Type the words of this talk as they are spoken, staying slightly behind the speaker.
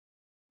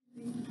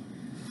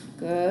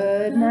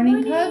Good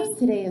morning, Cubs.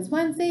 Today is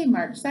Wednesday,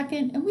 March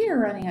 2nd, and we are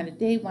running on a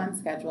day one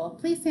schedule.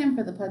 Please stand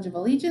for the Pledge of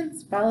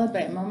Allegiance, followed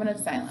by a moment of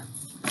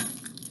silence.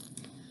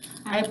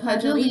 I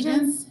pledge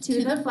allegiance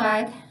to the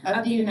flag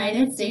of the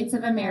United States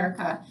of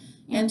America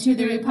and to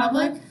the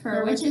republic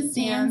for which it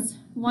stands,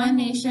 one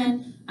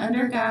nation,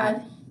 under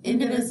God,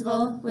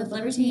 indivisible, with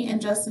liberty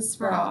and justice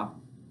for all.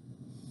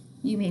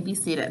 You may be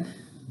seated.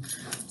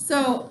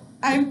 So,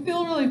 I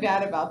feel really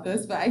bad about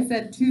this, but I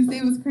said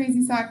Tuesday was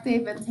Crazy Sock Day,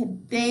 but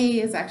today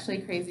is actually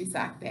Crazy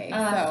Sock Day.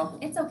 So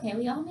it's okay.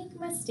 We all make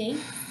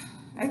mistakes.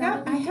 I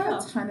have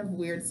a ton of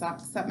weird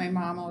socks that my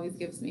mom always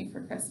gives me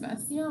for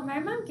Christmas. You know, my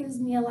mom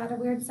gives me a lot of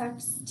weird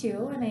socks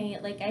too, and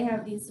I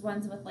have these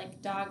ones with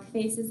like dog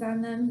faces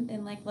on them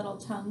and like little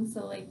tongues.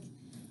 So like,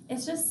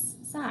 it's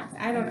just socks.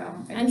 I don't know.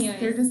 Anyways,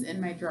 they're just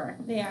in my drawer.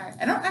 They are.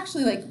 I don't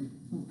actually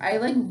I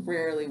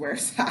rarely wear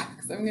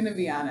socks. I'm gonna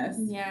be honest.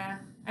 Yeah.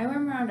 I wear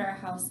them around our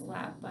house a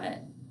lot,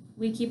 but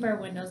we keep our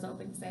windows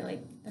open because I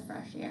like the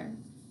fresh air.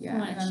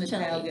 Yeah, and then the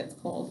tile gets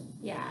cold.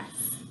 Yes,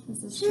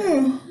 this is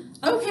true.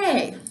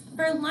 Okay.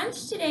 For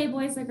lunch today,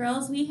 boys and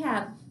girls, we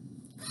have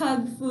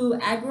Kung Fu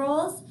egg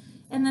rolls,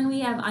 and then we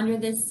have Under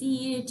the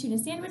Sea tuna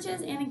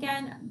sandwiches, and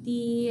again,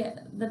 the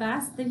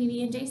best, the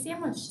PB&J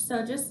sandwich.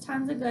 So just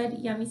tons of good,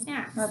 yummy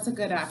snacks. Lots of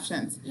good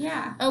options.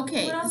 Yeah.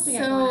 Okay,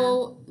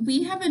 so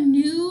we have a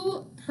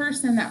new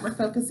person that we're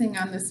focusing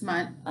on this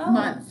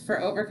month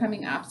for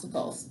overcoming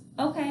obstacles.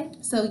 Okay.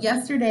 So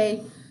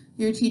yesterday,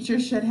 your teacher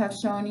should have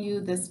shown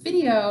you this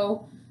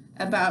video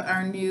about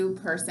our new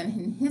person,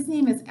 and his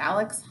name is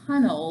Alex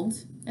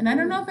Honnold, and I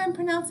don't know if I'm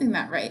pronouncing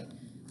that right,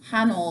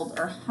 Honnold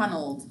or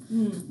Honnold,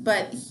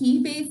 but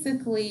he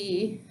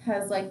basically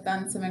has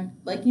done some,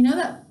 you know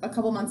that a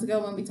couple months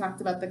ago when we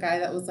talked about the guy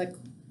that was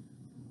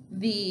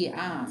the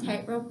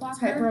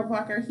tightrope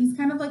walker, he's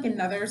kind of like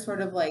another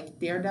sort of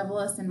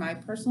daredevilist in my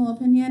personal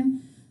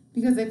opinion,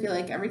 because I feel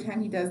like every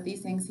time he does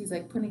these things, he's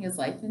putting his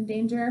life in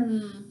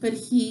danger. But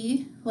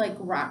he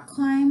rock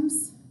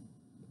climbs.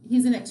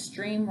 He's an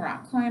extreme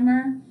rock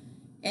climber,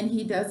 and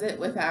he does it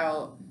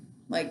without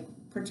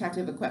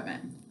protective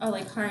equipment. Oh,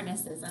 like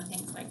harnesses and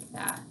things like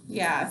that.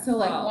 Yeah, so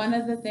one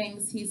of the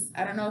things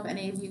I don't know if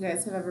any of you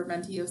guys have ever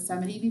been to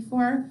Yosemite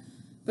before,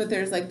 but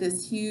there's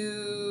this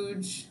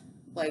huge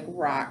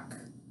rock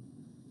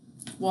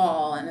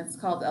wall, and it's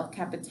called El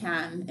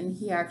Capitan, and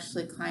he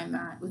actually climbed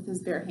that with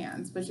his bare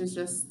hands, which is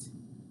just,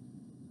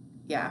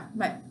 yeah,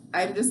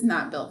 I'm just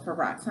not built for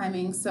rock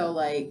climbing, so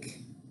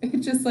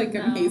it just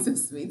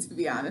amazes me, to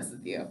be honest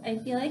with you. I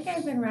feel like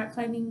I've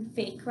been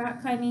fake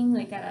rock climbing,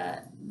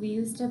 we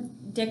used to,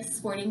 Dick's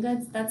Sporting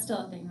Goods, that's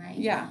still a thing, right?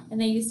 Yeah.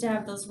 And they used to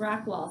have those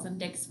rock walls in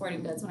Dick's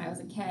Sporting Goods when I was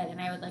a kid, and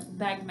I would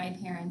beg my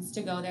parents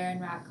to go there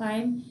and rock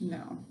climb.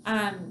 No.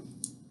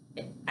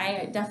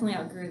 I definitely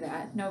outgrew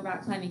that. No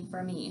rock climbing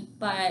for me,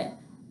 but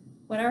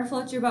whatever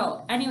floats your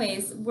boat.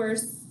 Anyways, we're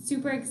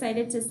super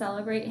excited to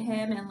celebrate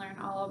him and learn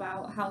all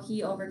about how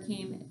he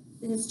overcame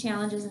his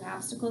challenges and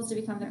obstacles to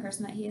become the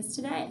person that he is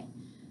today.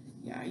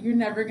 Yeah, you're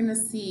never gonna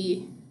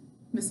see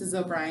Mrs.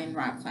 O'Brien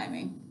rock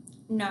climbing.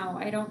 No,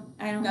 I don't.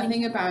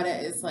 Nothing about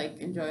it is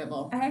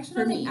enjoyable. I actually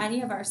don't think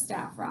any of our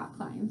staff rock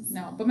climbs.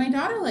 No, but my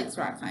daughter likes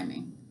rock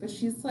climbing, but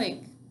she's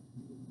little.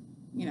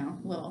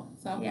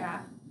 So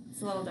yeah,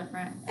 it's a little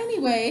different.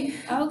 Anyway.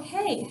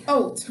 Okay.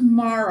 Oh,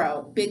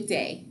 tomorrow, big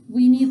day.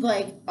 We need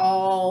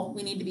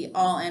we need to be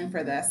all in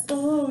for this.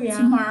 Oh yeah.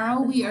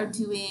 Tomorrow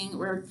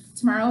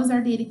tomorrow is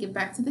our day to give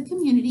back to the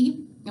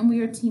community, and we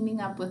are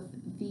teaming up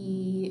with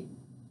the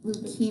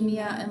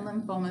Leukemia and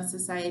Lymphoma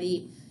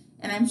Society.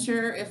 And I'm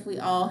sure if we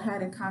all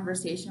had a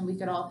conversation, we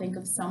could all think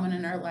of someone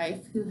in our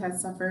life who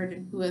has suffered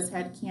and who has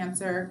had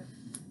cancer.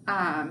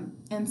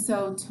 And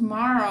so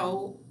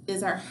tomorrow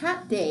is our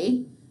hat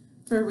day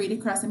for Read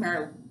Across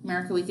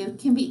America Week. It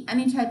can be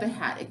any type of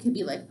hat. It could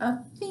be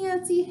a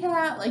fancy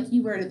hat like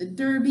you wear to the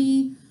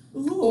Derby.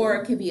 Ooh. Or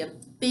it could be a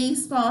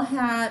baseball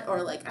hat,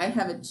 or I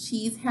have a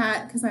cheese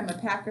hat because I'm a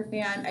Packer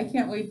fan. I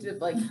can't wait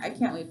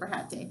for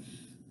hat day.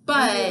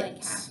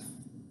 But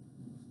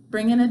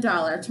bring in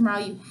 $1. Tomorrow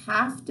you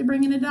have to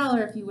bring in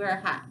 $1 if you wear a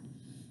hat.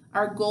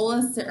 Our goal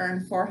is to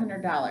earn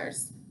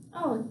 $400.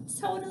 Oh,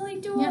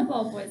 totally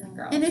doable, boys and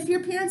girls. And if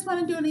your parents want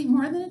to donate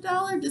more than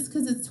 $1 just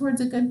because it's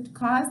towards a good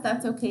cause,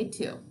 that's okay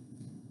too.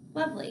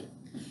 Lovely.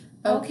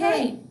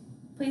 Okay.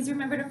 Please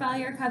remember to follow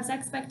your Cubs'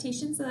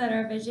 expectations so that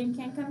our vision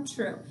can come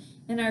true.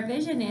 And our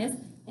vision is,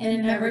 in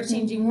an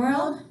ever-changing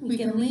world, we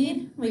can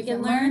lead, we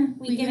can learn,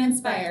 we can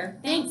inspire.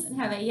 Thanks, and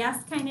have a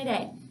yes kind of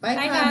day.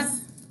 Bye, Cubs.